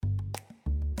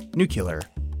Nuclear.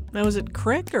 Now, is it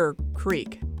crick or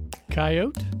creek?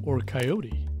 Coyote or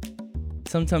coyote?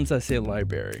 Sometimes I say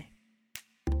library.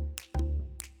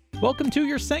 Welcome to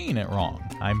You're Saying It Wrong.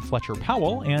 I'm Fletcher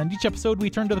Powell, and each episode we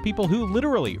turn to the people who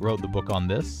literally wrote the book on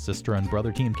this, sister and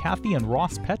brother team Kathy and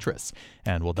Ross Petrus,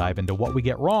 and we'll dive into what we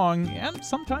get wrong and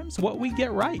sometimes what we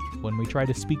get right when we try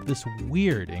to speak this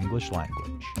weird English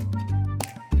language.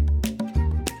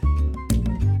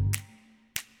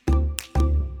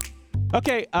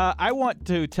 Okay, I want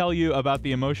to tell you about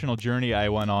the emotional journey I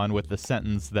went on with the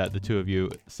sentence that the two of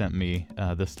you sent me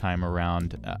this time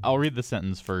around. I'll read the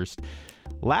sentence first.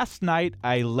 Last night,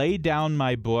 I lay down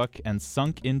my book and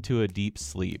sunk into a deep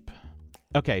sleep.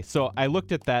 Okay, so I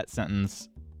looked at that sentence,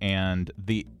 and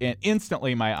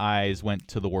instantly my eyes went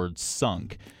to the word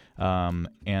sunk.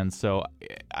 And so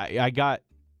I got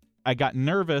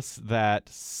nervous that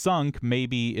sunk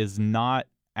maybe is not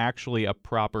actually a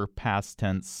proper past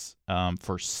tense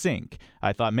for sink.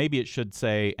 I thought maybe it should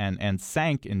say and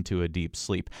sank into a deep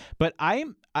sleep. But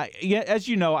as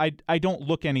you know, I don't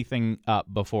look anything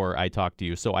up before I talk to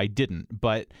you, so I didn't.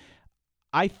 But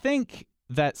I think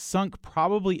that sunk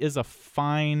probably is a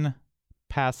fine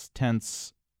past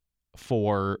tense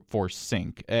for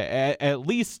sink. At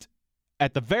least,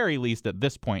 at the very least, at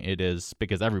this point it is,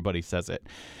 because everybody says it.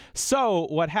 So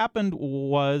what happened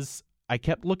was I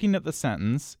kept looking at the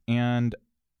sentence, and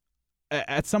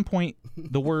at some point,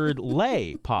 the word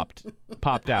lay popped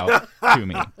out to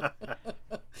me.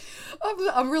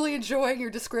 I'm really enjoying your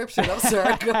description. I'm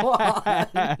sorry. Go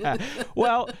on.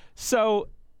 Well, so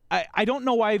I don't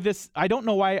know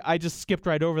why I just skipped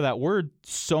right over that word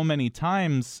so many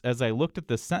times as I looked at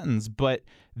this sentence, but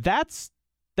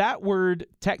that word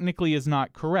technically is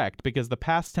not correct because the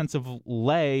past tense of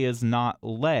lay is not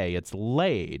lay, it's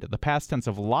laid. The past tense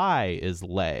of lie is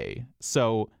lay.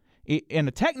 So in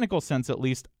a technical sense, at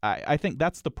least, I think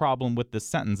that's the problem with this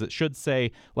sentence. It should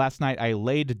say, last night I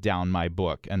laid down my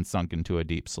book and sunk into a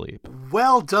deep sleep.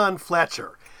 Well done,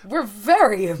 Fletcher. We're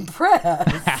very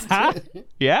impressed.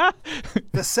 Yeah?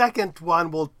 The second one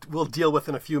we'll deal with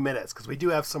in a few minutes because we do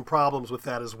have some problems with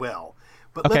that as well.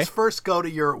 But Okay. Let's first go to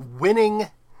your winning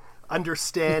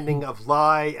understanding of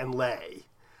lie and lay,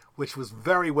 which was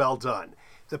very well done.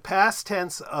 The past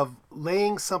tense of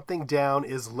laying something down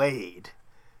is laid.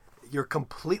 You're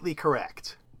completely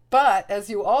correct. But as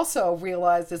you also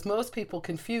realize, is most people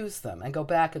confuse them and go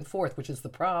back and forth, which is the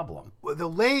problem. The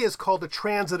lay is called a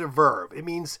transitive verb. It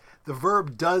means the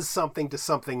verb does something to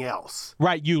something else.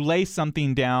 Right, you lay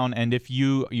something down, and if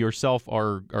you yourself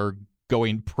are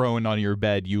going prone on your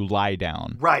bed, you lie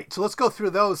down. Right, so let's go through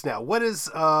those now. What is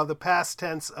the past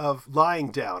tense of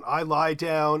lying down? I lie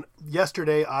down.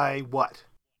 Yesterday, I what?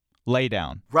 Lay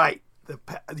down. Right.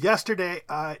 Yesterday,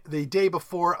 the day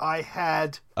before, I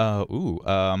had...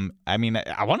 I mean,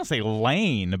 I want to say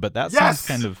lane, but that sounds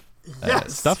kind of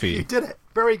stuffy. You did it.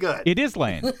 Very good. It is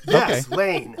lane. Yes, Okay.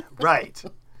 lane. Right.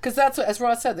 Because that's what, as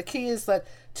Ross said, the key is that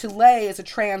to lay is a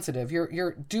transitive.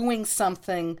 You're doing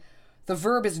something. The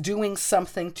verb is doing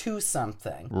something to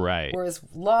something. Right. Whereas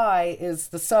lie is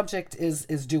the subject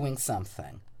is doing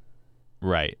something.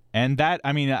 Right. And that,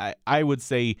 I mean, I would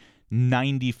say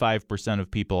 95% of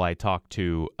people I talk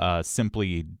to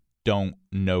simply don't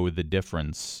know the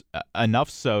difference, enough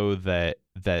so that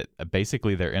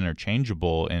basically they're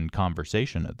interchangeable in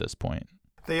conversation at this point.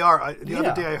 They are. The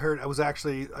other day I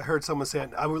heard someone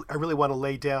saying, I really want to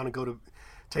lay down and go to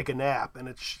take a nap.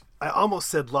 And I almost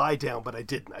said lie down, but I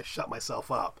didn't. I shut myself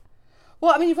up.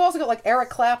 Well, I mean, you've also got like Eric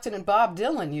Clapton and Bob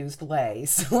Dylan used lay.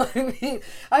 So,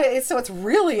 so it's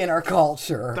really in our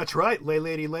culture. That's right. Lay,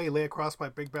 lady, lay across my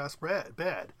big brass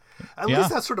bed. At least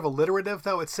that's sort of alliterative,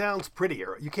 though. It sounds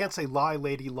prettier. You can't say lie,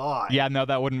 lady, lie. Yeah, no,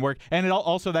 that wouldn't work. And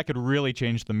also that could really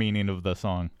change the meaning of the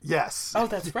song. Yes. Oh,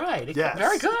 that's right. Yes.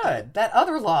 Very good. That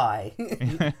other lie.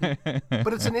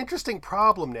 But it's an interesting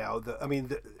problem now.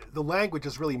 The language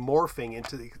is really morphing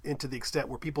into the extent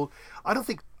where people...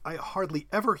 I hardly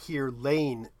ever hear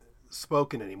lane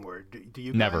spoken anymore. Do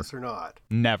you guys or not?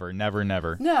 Never.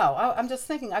 No, I'm just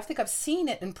thinking. I think I've seen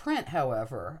it in print,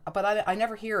 however, but I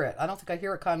never hear it. I don't think I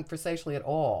hear it conversationally at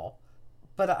all.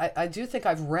 But I do think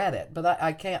I've read it. But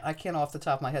I can't off the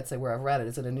top of my head say where I've read it.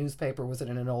 Is it a newspaper? Was it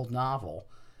in an old novel?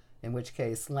 In which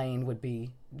case, lane would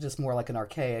be just more like an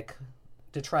archaic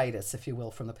detritus, if you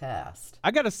will, from the past.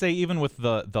 I gotta say, even with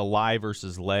the lie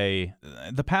versus lay,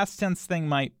 the past tense thing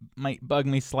might bug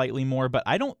me slightly more. But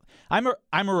I'm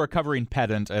a recovering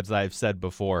pedant, as I've said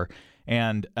before,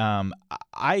 and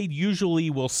I usually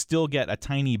will still get a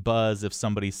tiny buzz if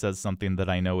somebody says something that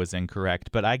I know is incorrect.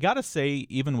 But I gotta say,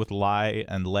 even with lie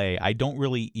and lay, I don't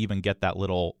really even get that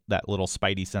little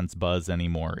spidey sense buzz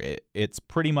anymore. It's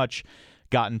pretty much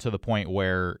gotten to the point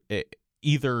where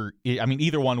either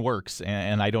one works,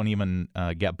 and I don't even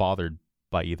get bothered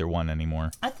by either one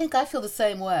anymore. I think I feel the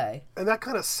same way. And that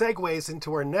kind of segues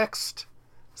into our next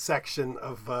section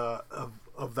of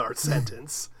our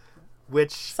sentence,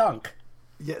 which Sunk.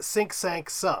 Yeah, sink, sank,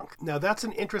 sunk. Now that's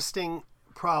an interesting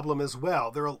problem as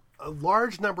well. There are a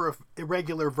large number of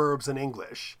irregular verbs in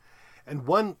English, and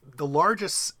the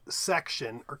largest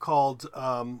section are called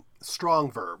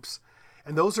strong verbs,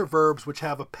 and those are verbs which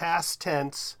have a past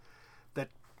tense that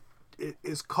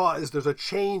is caused. There's a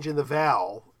change in the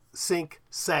vowel, sink,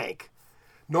 sank.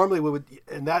 Normally we would,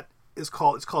 and that is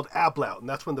called, it's called ablaut, and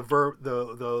that's when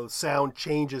the sound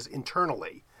changes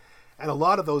internally. And a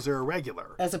lot of those are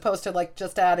irregular. As opposed to like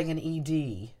just adding an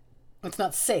ed. It's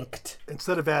not synced.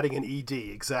 Instead of adding an ed,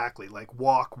 exactly, like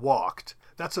walk, walked.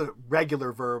 That's a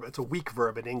regular verb. It's a weak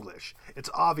verb in English. It's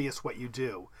obvious what you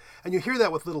do. And you hear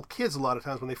that with little kids a lot of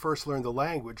times when they first learn the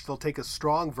language. They'll take a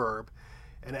strong verb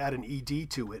and add an ed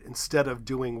to it instead of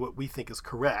doing what we think is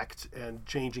correct and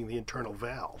changing the internal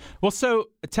vowel. Well, so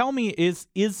tell me, is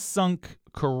sunk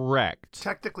correct?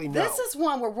 Technically, no. This is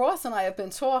one where Ross and I have been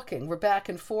talking. We're back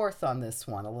and forth on this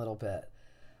one a little bit.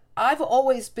 I've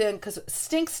always been, because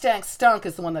stink, stank, stunk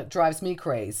is the one that drives me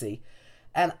crazy.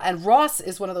 And Ross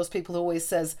is one of those people who always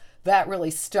says, that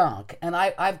really stunk. And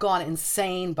I've gone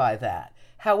insane by that.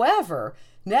 However,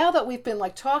 now that we've been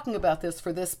like talking about this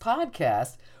for this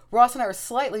podcast, Ross and I are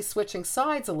slightly switching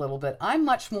sides a little bit. I'm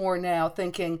much more now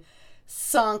thinking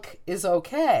sunk is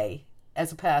okay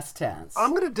as a past tense. I'm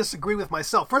going to disagree with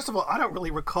myself. First of all, I don't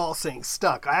really recall saying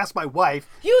stunk. I asked my wife.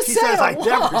 You she said says a I lot.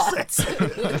 never say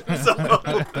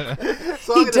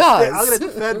so He does. I'm going to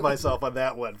defend myself on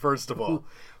that one, first of all.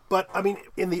 But, I mean,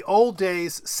 in the old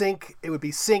days, sink, it would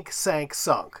be sink, sank,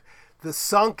 sunk. The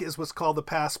sunk is what's called the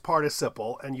past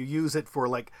participle, and you use it for,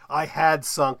 like, I had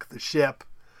sunk the ship,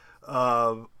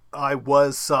 I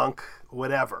was sunk,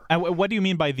 whatever. And what do you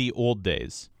mean by the old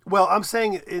days? Well, I'm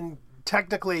saying in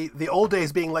technically the old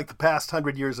days being like the past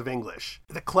 100 years of English,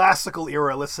 the classical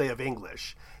era, let's say, of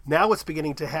English. Now what's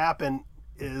beginning to happen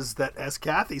is that, as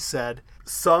Kathy said,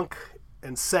 sunk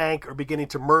and sank are beginning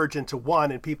to merge into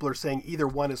one, and people are saying either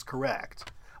one is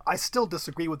correct. I still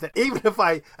disagree with that. Even if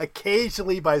I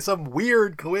occasionally, by some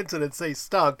weird coincidence, say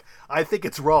stunk, I think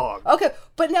it's wrong. Okay,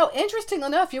 but now, interesting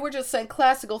enough, you were just saying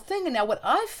classical thing, and now what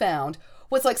I found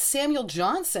was like Samuel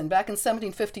Johnson back in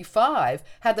 1755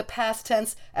 had the past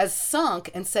tense as sunk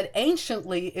and said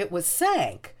anciently it was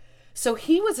sank. So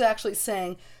he was actually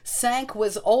saying sank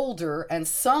was older and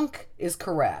sunk is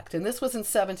correct. And this was in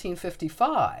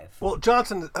 1755. Well,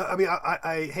 Johnson, I mean,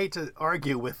 I hate to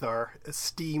argue with our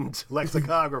esteemed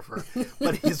lexicographer,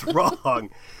 but he's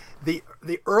wrong. The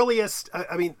earliest,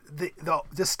 I mean, the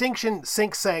distinction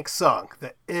sink, sank, sunk,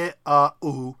 the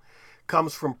u,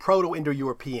 comes from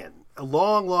Proto-Indo-European. A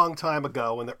long, long time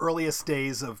ago, in the earliest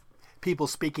days of people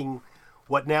speaking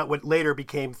what later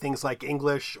became things like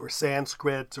English or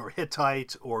Sanskrit or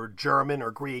Hittite or German or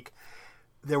Greek,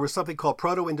 there was something called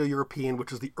Proto-Indo-European,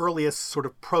 which was the earliest sort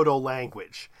of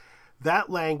proto-language. That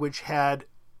language had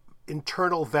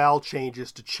internal vowel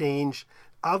changes to change,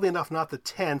 oddly enough, not the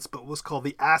tense, but what was called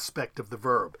the aspect of the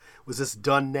verb. Was this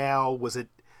done now? Was it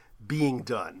being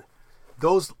done?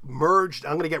 Those merged,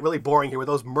 I'm going to get really boring here, but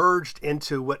those merged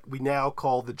into what we now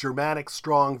call the Germanic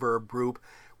strong verb group,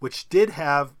 which did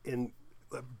have in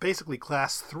basically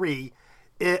class 3,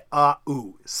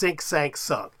 sink, sank,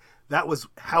 sunk. That was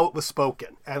how it was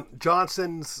spoken. And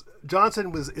Johnson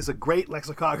is a great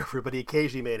lexicographer, but he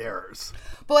occasionally made errors.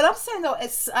 But what I'm saying though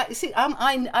is,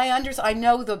 I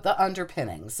know the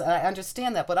underpinnings. I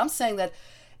understand that, but I'm saying that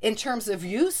in terms of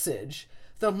usage,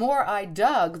 the more I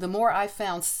dug, the more I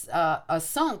found a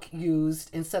sunk used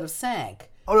instead of sank.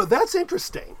 Oh no, that's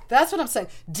interesting. That's what I'm saying.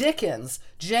 Dickens,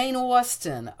 Jane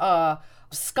Austen,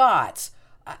 Scott.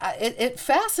 It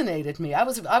fascinated me. I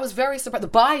was very surprised. The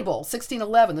Bible,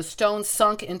 1611, the stone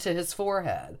sunk into his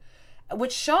forehead,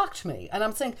 which shocked me. And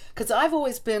I'm saying, because I've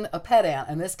always been a pedant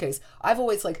in this case, I've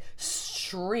always like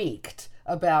shrieked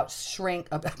about sunk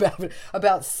and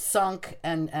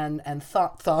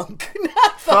thunk.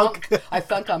 Not thunk. I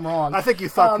thunk I'm wrong. I think you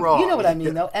thunk wrong. You know what I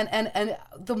mean, though. And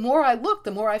the more I looked,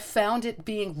 the more I found it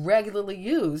being regularly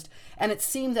used. And it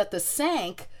seemed that the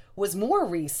sank was more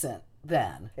recent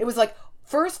then. It was like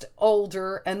first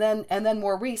older and then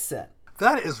more recent.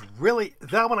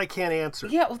 That one I can't answer.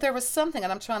 Yeah, well, there was something,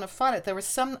 and I'm trying to find it. There was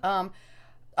some,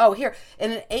 here,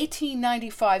 in an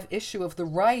 1895 issue of The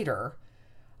Writer,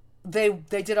 they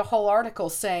did a whole article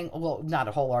saying, well, not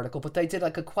a whole article, but they did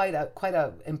like quite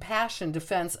a impassioned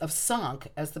defense of sunk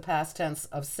as the past tense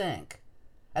of sink.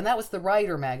 And that was The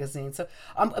Writer magazine. So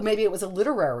maybe it was a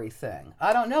literary thing.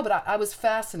 I don't know, but I was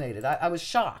fascinated. I was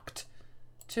shocked,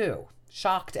 too.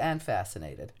 Shocked and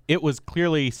fascinated. It was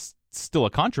clearly still a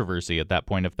controversy at that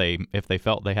point if they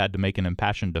felt they had to make an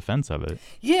impassioned defense of it.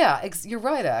 Yeah, you're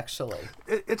right, actually.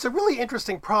 It's a really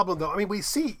interesting problem, though. I mean, we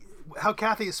see how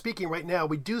Kathy is speaking right now.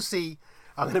 We do see,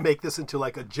 I'm going to make this into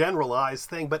like a generalized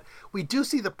thing, but we do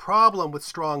see the problem with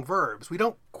strong verbs. We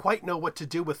don't quite know what to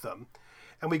do with them.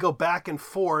 And we go back and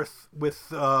forth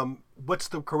with what's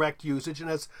the correct usage. And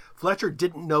as Fletcher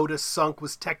didn't notice, sunk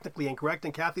was technically incorrect,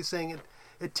 and Kathy's saying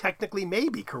it technically may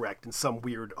be correct in some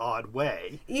weird, odd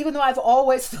way. Even though I've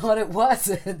always thought it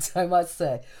wasn't, I must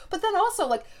say. But then also,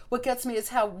 like, what gets me is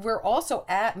how we're also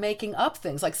making up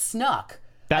things, like snuck.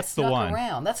 That's the one.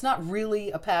 Around. That's not really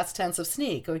a past tense of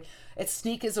sneak.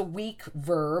 Sneak is a weak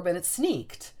verb, and it's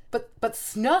sneaked. But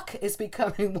snuck is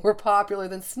becoming more popular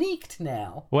than sneaked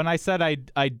now. When I said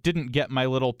I didn't get my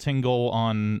little tingle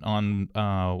on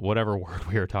whatever word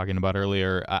we were talking about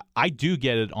earlier, I do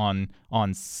get it on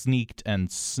sneaked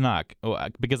and snuck,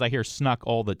 because I hear snuck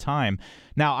all the time.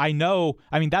 Now I know,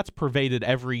 I mean, that's pervaded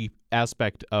every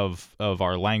aspect of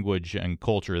our language and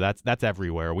culture. That's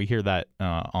everywhere. We hear that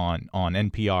on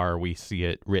NPR. We see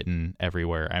it written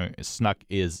everywhere. I mean, snuck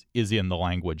is in the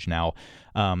language now.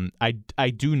 I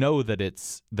do know that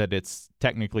it's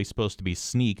technically supposed to be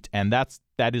sneaked, and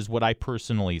that is what I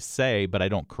personally say, but I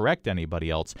don't correct anybody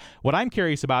else. What I'm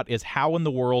curious about is how in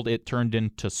the world it turned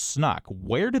into snuck.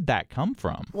 Where did that come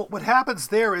from? Well, what happens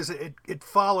there is it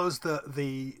follows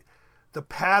the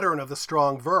pattern of the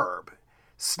strong verb.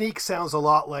 Sneak sounds a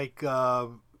lot like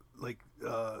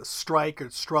strike or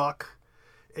struck.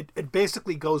 It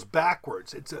basically goes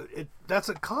backwards. It's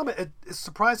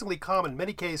surprisingly common in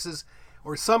many cases,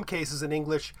 or some cases in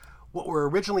English. What were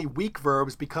originally weak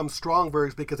verbs become strong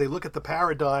verbs because they look at the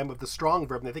paradigm of the strong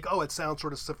verb and they think, oh, it sounds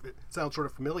sort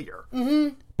of familiar.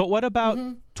 Mm-hmm. But what about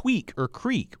tweak or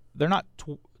creak? They're not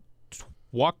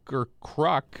walk or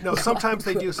cruck. No, sometimes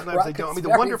they do, sometimes they don't. I mean, the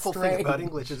wonderful thing about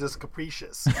English is it's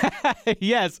capricious.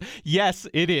 Yes,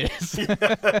 it is.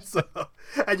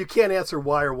 And you can't answer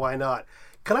why or why not.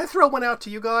 Can I throw one out to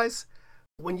you guys?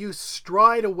 When you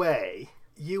stride away,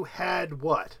 you had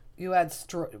what? You had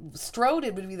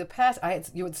stroded would be the past.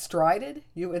 You had strided.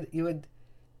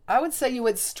 I would say you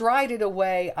had strided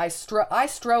away. I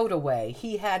strode away.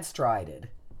 He had strided,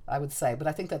 I would say, but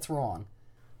I think that's wrong.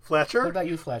 Fletcher? What about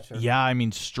you, Fletcher? Yeah, I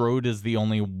mean, strode is the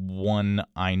only one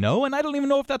I know, and I don't even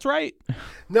know if that's right.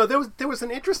 No, there was an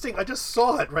interesting, I just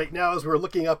saw it right now as we were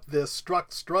looking up this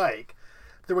strike.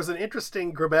 There was an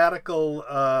interesting grammatical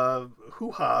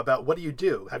hoo-ha about what do you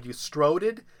do? Have you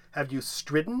stroded? Have you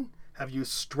stridden? Have you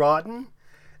strodden?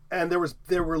 And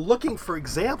they were looking for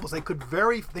examples. They could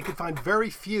find very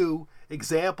few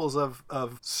examples of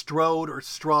strode or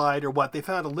stride or what. They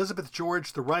found Elizabeth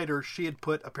George, the writer, she had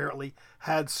apparently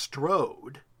had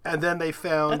strode. And then they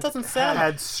found that doesn't sound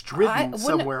had stridden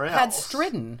somewhere else. Had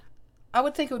stridden. I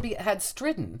would think it would be had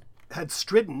stridden. Had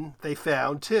stridden, they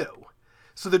found too.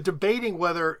 So they're debating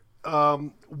whether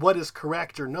what is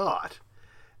correct or not.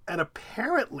 And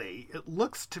apparently, it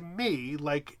looks to me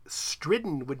like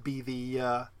stridden would be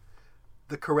the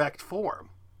correct form,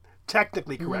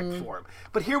 technically correct form.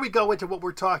 But here we go into what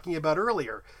we're talking about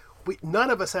earlier. None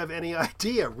of us have any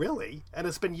idea, really, and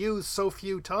it's been used so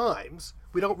few times,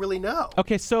 we don't really know.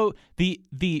 Okay, so the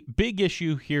big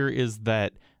issue here is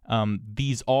that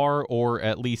these are, or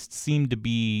at least seem to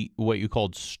be, what you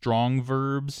called strong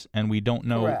verbs, and we don't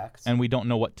know. Correct. And we don't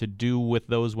know what to do with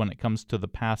those when it comes to the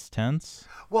past tense.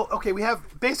 Well, okay, you have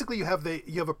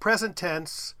a present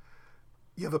tense,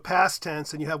 you have a past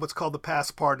tense, and you have what's called the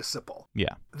past participle.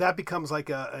 Yeah. That becomes like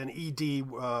an ed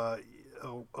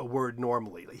a word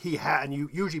normally. He had, and you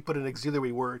usually put an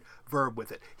auxiliary verb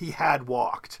with it. He had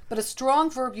walked. But a strong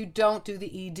verb, you don't do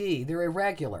the ed. They're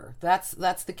irregular. That's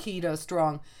the key to a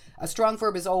strong. A strong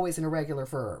verb is always an irregular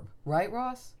verb, right,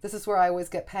 Ross? This is where I always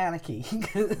get panicky.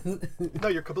 No,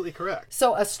 you're completely correct.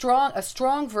 So a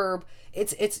strong verb,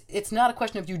 it's not a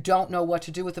question of you don't know what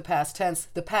to do with the past tense.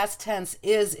 The past tense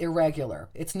is irregular.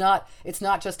 It's not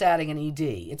just adding an ed.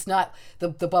 It's not the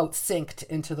boat sinked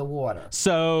into the water.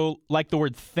 So, like the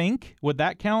word think, would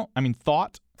that count? I mean,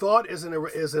 thought? Thought is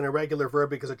an irregular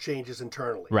verb because it changes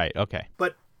internally. Right, okay.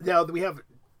 But now we have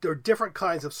there are different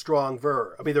kinds of strong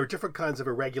verb. I mean, there are different kinds of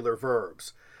irregular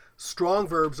verbs. Strong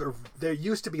verbs there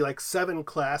used to be like 7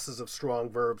 classes of strong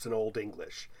verbs in Old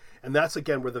English. And that's,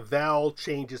 again, where the vowel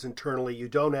changes internally. You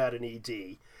don't add an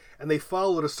ED. And they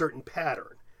followed a certain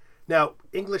pattern. Now,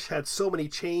 English had so many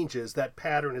changes, that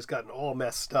pattern has gotten all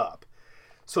messed up.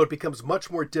 So it becomes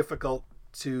much more difficult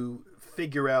to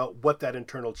figure out what that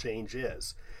internal change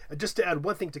is. And just to add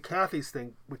one thing to Kathy's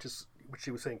thing, which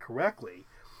she was saying correctly,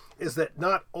 is that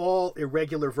not all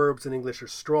irregular verbs in English are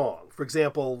strong. For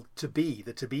example, to be,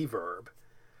 the to be verb.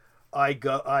 I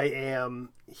am,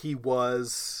 he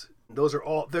was, those are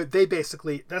all, they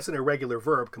basically, that's an irregular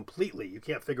verb completely. You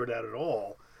can't figure it out at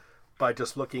all by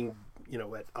just looking,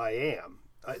 at I am.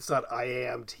 It's not I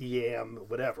am, he am,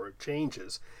 whatever. It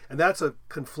changes. And that's a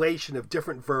conflation of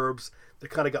different verbs that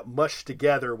kind of got mushed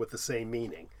together with the same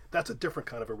meaning. That's a different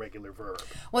kind of irregular verb.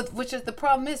 Well, which is the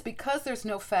problem is because there's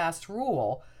no fast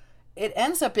rule, it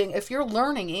ends up being, if you're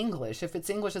learning English, if it's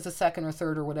English as a second or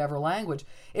third or whatever language,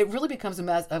 it really becomes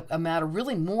a matter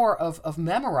really more of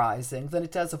memorizing than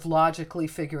it does of logically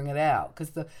figuring it out. Because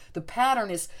the pattern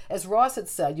is, as Ross had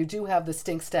said, you do have the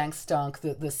stink, stank, stunk,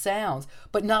 the sounds,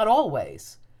 but not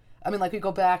always. I mean, like we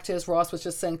go back to, as Ross was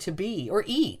just saying, to be or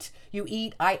eat. You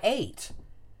eat, I ate.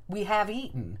 We have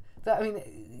eaten. I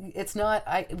mean, it's not,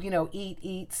 eat,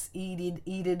 eats, eated,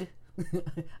 eated.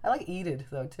 I like eated,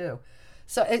 though, too.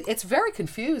 So it's very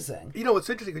confusing. It's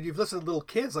interesting because you've listened to little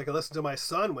kids, like I listened to my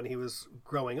son when he was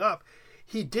growing up.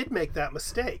 He did make that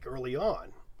mistake early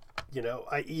on.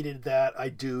 I eated that, I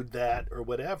doed that, or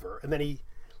whatever. And then he,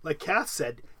 like Kath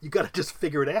said, you got to just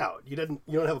figure it out. You don't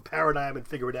have a paradigm and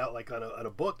figure it out like on a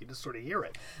book. You just sort of hear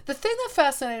it. The thing that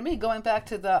fascinated me, going back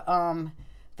to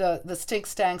the stink,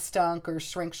 stank, stunk, or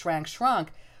shrink, shrank, shrunk,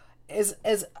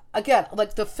 is again,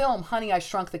 like the film Honey, I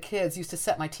Shrunk the Kids used to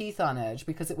set my teeth on edge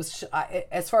because it was,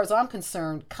 as far as I'm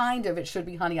concerned, it should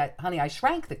be Honey, I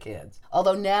Shrank the Kids.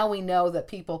 Although now we know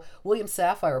that William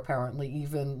Safire apparently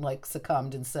even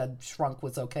succumbed and said shrunk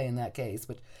was okay in that case.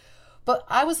 But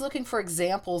I was looking for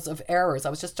examples of errors. I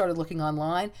was just started looking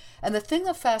online. And the thing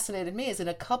that fascinated me is in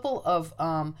a couple of,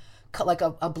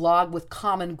 a blog with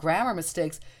common grammar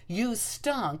mistakes, used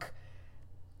stunk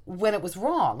when it was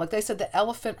wrong. Like they said the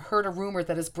elephant heard a rumor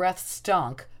that his breath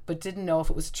stunk, but didn't know if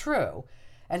it was true.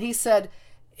 And he said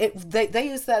they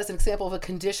used that as an example of a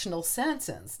conditional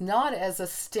sentence, not as a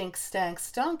stink, stank,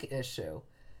 stunk issue.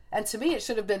 And to me, it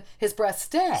should have been his breath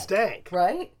stank. Stank.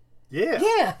 Right? Yeah.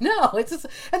 Yeah, no, it's just,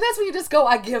 and that's when you just go,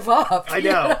 I give up. I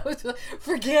know.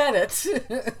 Forget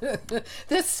it.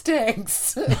 This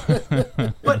stinks.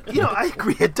 But, I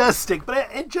agree, it does stink.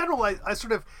 But in general, I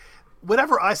sort of,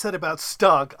 whatever I said about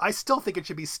stunk, I still think it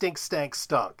should be stink, stank,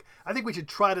 stunk. I think we should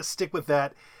try to stick with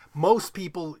that. Most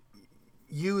people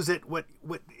use it what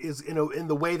is in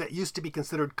the way that used to be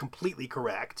considered completely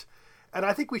correct. And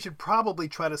I think we should probably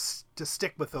try to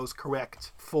stick with those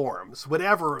correct forms,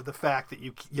 whatever the fact that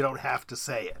you don't have to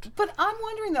say it. But I'm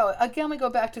wondering, though, again, we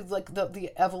go back to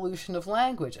the evolution of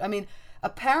language. I mean,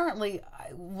 apparently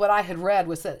what I had read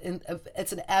was that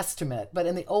it's an estimate, but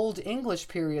in the Old English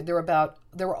period,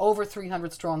 there were over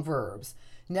 300 strong verbs.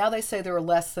 Now they say there are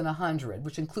less than 100,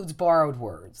 which includes borrowed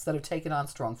words that have taken on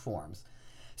strong forms.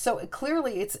 So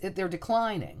clearly they're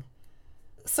declining.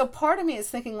 So part of me is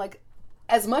thinking,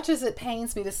 as much as it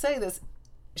pains me to say this,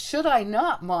 should I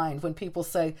not mind when people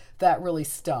say that really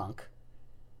stunk?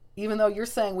 Even though you're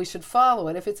saying we should follow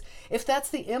it. If that's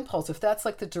the impulse, if that's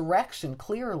the direction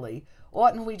clearly,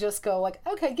 oughtn't we just go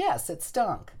okay, yes, it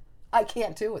stunk. I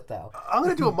can't do it though. I'm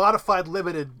going to do a modified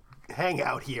limited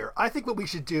hangout here. I think what we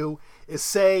should do is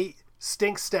say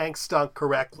stink, stank, stunk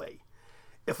correctly.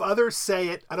 If others say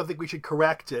it, I don't think we should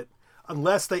correct it.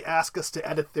 Unless they ask us to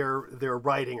edit their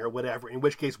writing or whatever, in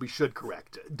which case we should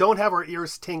correct it. Don't have our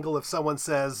ears tingle if someone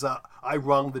says, I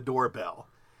rung the doorbell.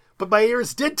 But my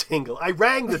ears did tingle. I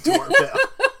rang the doorbell.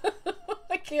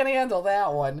 I can't handle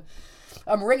that one.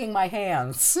 I'm wringing my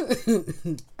hands.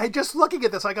 Hey, just looking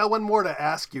at this, I got one more to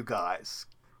ask you guys.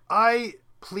 I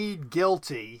plead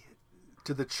guilty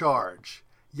to the charge.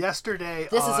 Yesterday,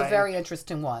 This is a very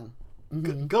interesting one.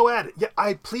 Mm-hmm. Go at it. Yeah,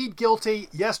 I plead guilty.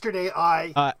 Yesterday,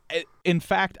 in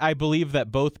fact, I believe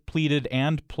that both pleaded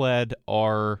and pled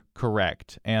are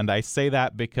correct. And I say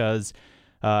that because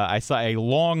I saw a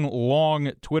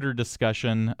long Twitter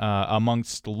discussion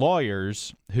amongst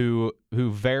lawyers who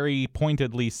very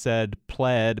pointedly said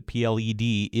pled,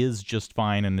 P-L-E-D, is just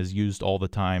fine and is used all the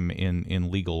time in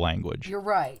legal language. You're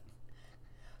right.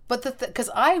 But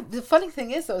the funny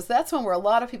thing is, though, is that's one where a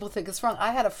lot of people think it's wrong.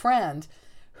 I had a friend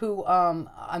who on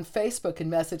Facebook had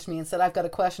messaged me and said, I've got a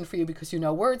question for you because you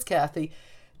know words, Kathy.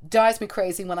 drives me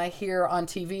crazy when I hear on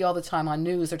TV all the time on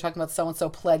news, they're talking about so-and-so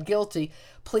pled guilty.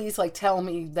 Please, like, tell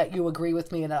me that you agree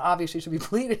with me and obviously should be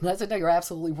pleaded. And I said, no, you're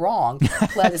absolutely wrong.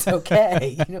 Pled is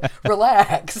okay.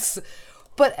 Relax.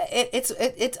 But it's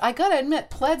I gotta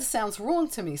admit, pled sounds wrong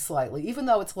to me slightly, even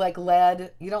though it's like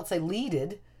lead. You don't say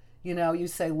leaded, you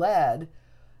say lead.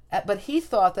 But he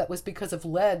thought that was because of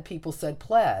lead people said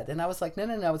pled. And I was like,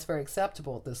 no, it's very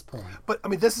acceptable at this point. But I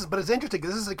mean, it's interesting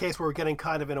because this is a case where we're getting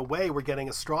kind of, in a way, we're getting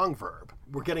a strong verb.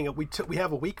 We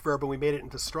have a weak verb and we made it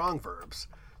into strong verbs.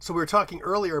 So we were talking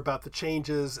earlier about the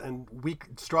changes and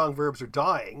strong verbs are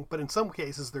dying, but in some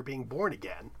cases they're being born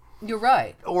again. You're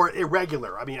right. Or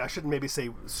irregular. I mean, I shouldn't maybe say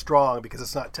strong because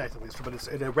it's not technically strong, but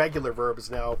an irregular verb is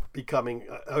now becoming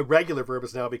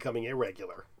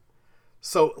irregular.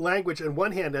 So language, on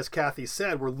one hand, as Kathy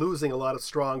said, we're losing a lot of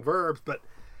strong verbs, but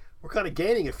we're kind of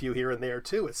gaining a few here and there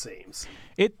too, it seems.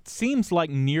 It seems like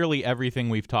nearly everything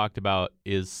we've talked about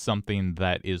is something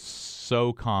that is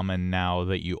so common now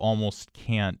that you almost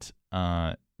can't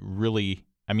really...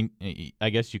 I mean, I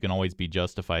guess you can always be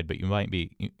justified, but you might be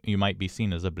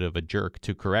seen as a bit of a jerk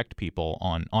to correct people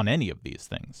on any of these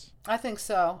things. I think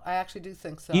so. I actually do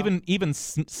think so. Even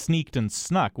sneaked and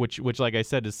snuck, which like I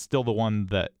said is still the one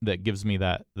that gives me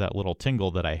that little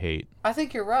tingle that I hate. I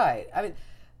think you're right. I mean,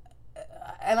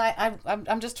 and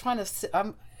I'm just trying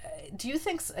to. Do you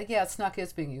think? Yeah, snuck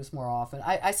is being used more often.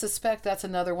 I suspect that's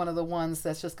another one of the ones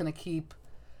that's just going to keep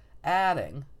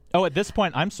adding. Oh, at this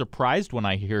point, I'm surprised when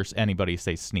I hear anybody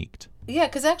say sneaked. Yeah,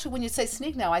 because actually when you say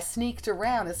sneak now, I sneaked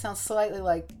around. It sounds slightly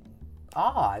like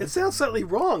odd. It sounds slightly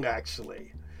wrong,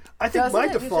 actually. I think my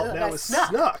default now is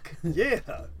snuck. Yeah.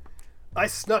 I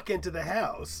snuck into the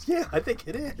house. Yeah, I think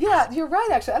it is. Yeah, you're right,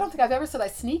 actually. I don't think I've ever said I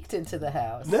sneaked into the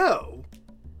house. No.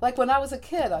 Like when I was a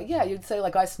kid, you'd say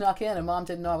like I snuck in and Mom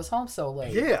didn't know I was home so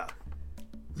late. Yeah,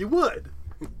 you would.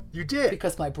 You did.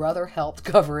 Because my brother helped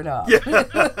cover it up. Yeah.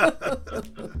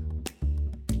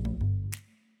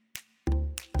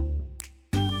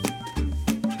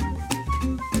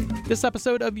 This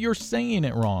episode of You're Saying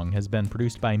It Wrong has been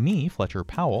produced by me, Fletcher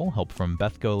Powell, help from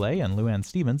Beth Golay and Luann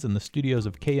Stevens in the studios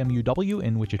of KMUW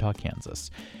in Wichita, Kansas.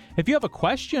 If you have a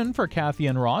question for Kathy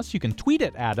and Ross, you can tweet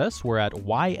it at us. We're at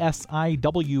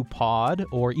YSIWPod,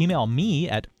 or email me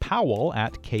at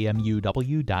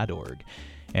powell@kmuw.org.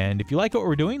 And if you like what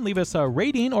we're doing, leave us a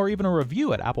rating or even a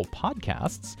review at Apple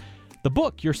Podcasts. The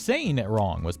book, You're Saying It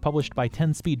Wrong, was published by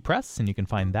 10 Speed Press, and you can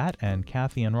find that and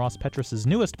Kathy and Ross Petrus's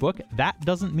newest book, That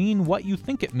Doesn't Mean What You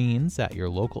Think It Means, at your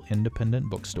local independent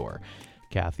bookstore.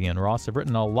 Kathy and Ross have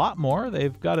written a lot more.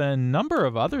 They've got a number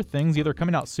of other things either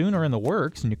coming out soon or in the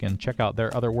works, and you can check out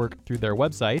their other work through their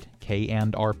website,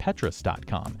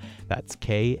 kandrpetras.com. That's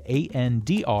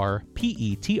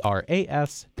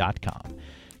KANDRPETRAS.com.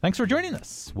 Thanks for joining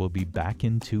us. We'll be back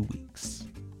in 2 weeks.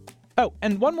 Oh,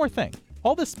 and one more thing.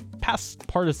 All this past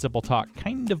participle talk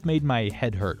kind of made my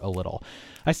head hurt a little.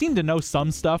 I seem to know some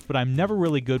stuff, but I'm never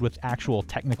really good with actual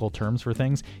technical terms for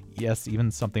things. Yes, even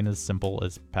something as simple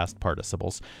as past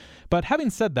participles. But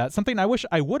having said that, something I wish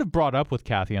I would have brought up with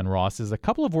Kathy and Ross is a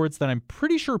couple of words that I'm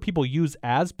pretty sure people use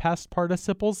as past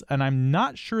participles, and I'm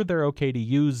not sure they're okay to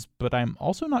use, but I'm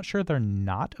also not sure they're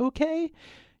not okay.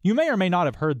 You may or may not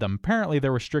have heard them. Apparently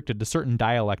they're restricted to certain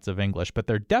dialects of English, but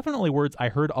they're definitely words I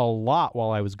heard a lot while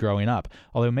I was growing up,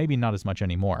 although maybe not as much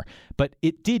anymore. But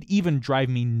it did even drive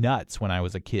me nuts when I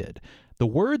was a kid. The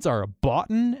words are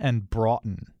boughten and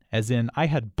broughten, as in I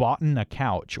had boughten a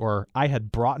couch or I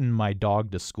had broughten my dog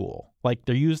to school. Like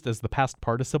they're used as the past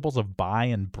participles of buy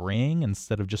and bring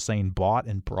instead of just saying bought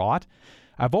and brought.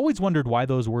 I've always wondered why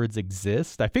those words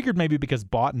exist. I figured maybe because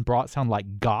bought and brought sound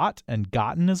like got and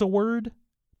gotten is a word.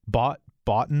 Bought,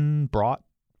 boughten, brought,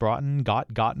 broughten,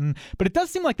 gotten. But it does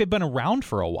seem like they've been around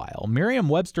for a while.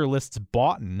 Merriam-Webster lists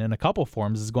boughten in a couple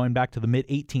forms as going back to the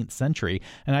mid-18th century,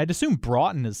 and I'd assume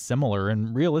broughten is similar,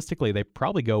 and realistically they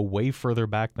probably go way further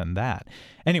back than that.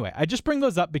 Anyway, I just bring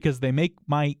those up because they make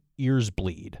my ears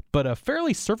bleed. But a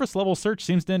fairly surface-level search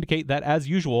seems to indicate that, as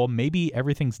usual, maybe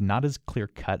everything's not as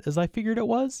clear-cut as I figured it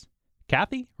was.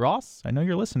 Kathy, Ross, I know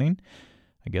you're listening.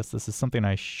 I guess this is something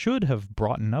I should have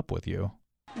brought up with you.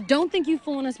 Don't think you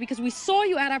fooling us because we saw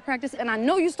you at our practice and I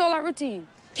know you stole our routine.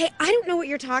 Okay, I don't know what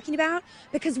you're talking about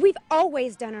because we've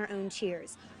always done our own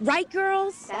cheers. Right,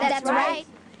 girls? That's right.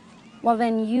 Well,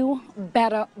 then you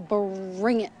better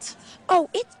bring it. Oh,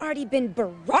 it's already been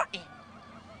brought in.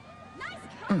 Nice